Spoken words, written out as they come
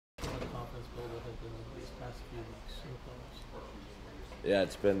this build-up has been these past few weeks in the playoffs? Yeah,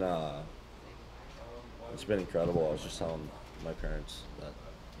 it's been incredible. I was just telling my parents that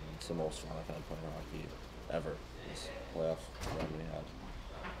it's the most fun I've had playing hockey ever. This playoff run we had.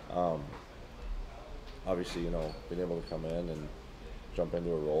 Um, Obviously, being able to come in and jump into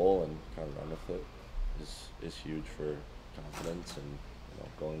a role and kind of run with it is huge for confidence, and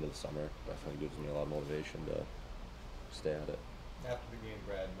going into the summer definitely gives me a lot of motivation to stay at it. After the game,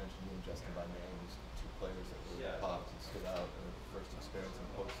 Brad mentioned you and Justin by name as two players that really popped and stood out in their first experience in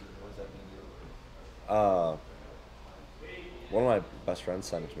the postseason. What does that mean to you? Uh, One of my best friends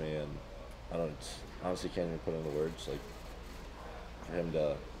sent it to me, and I don't honestly can't even put it into words. Like, for him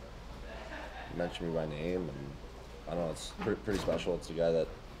to mention me by name, and I don't know, it's pretty special. It's a guy that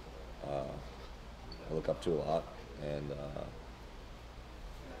I look up to a lot, and I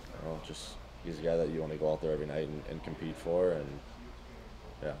don't know, just he's a guy that you want to go out there every night and compete for, and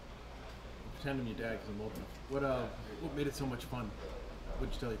yeah. Pretend I'm your dad because I'm old enough. What made it so much fun? What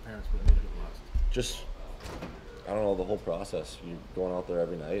did you tell your parents what made it a blast? Just, I don't know, the whole process. You going out there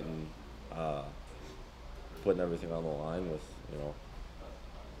every night and putting everything on the line with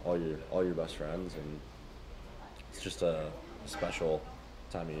all your best friends, and it's just a special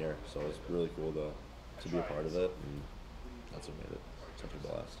time of year. So it's really cool to be a part of it, and that's what made it such a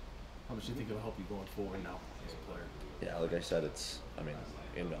blast. How much do you think it'll help you going forward now as a player? Yeah, like I said, it's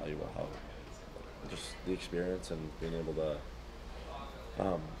invaluable. How just the experience and being able to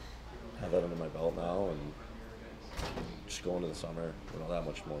have that under my belt now, and just going to the summer, that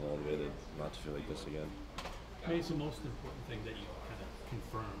much more motivated not to feel like this again. Mason, the most important thing that you kind of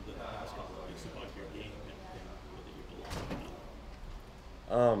confirmed in the past couple of weeks about your game and whether you belong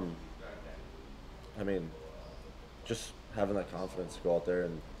or not? Just having that confidence to go out there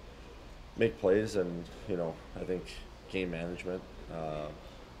and make plays, and I think game management,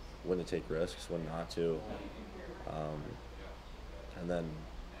 when to take risks, when not to, and then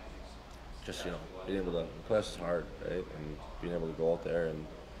just being able to play is hard, right? And being able to go out there and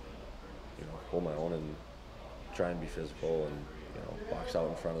hold my own and try and be physical and box out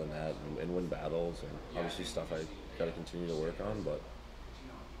in front of the net and win battles, and obviously stuff I got to continue to work on, but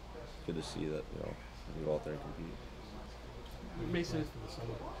good to see that I can go out there and compete. Mason is for the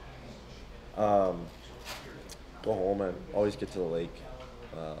summer. Go home and always get to the lake,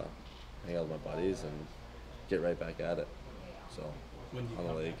 hang out with my buddies, and get right back at it. So When do you on the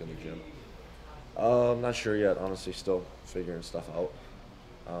come lake back? in the gym. I'm not sure yet. Honestly, still figuring stuff out.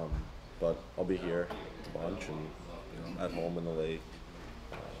 But I'll be here a bunch, and at home in the lake.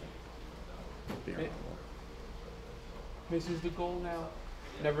 Be around. This is the goal now.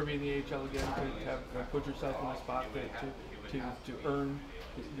 Never be in the AHL again. To have put yourself in a spot to earn.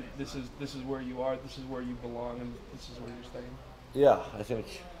 This is where you are. This is where you belong, and this is where you're staying. Yeah, I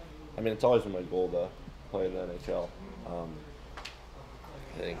think. It's always been my goal to play in the NHL.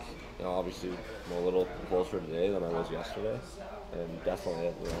 I think obviously I'm a little closer today than I was yesterday, and definitely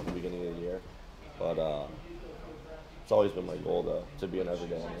at the beginning of the year. But it's always been my goal to be an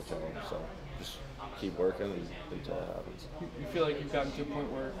everyday NHL. So just keep working until it happens. You feel like you've gotten to a point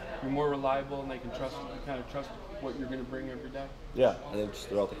where you're more reliable, and they can trust you. Kind of trust what you're going to bring every day. Yeah, I think just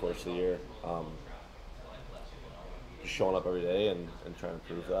throughout the course of the year, just showing up every day and trying to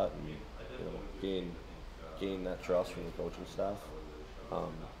prove that, and gain that trust from the coaching staff.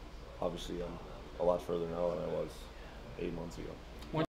 Obviously, I'm a lot further now than I was 8 months ago.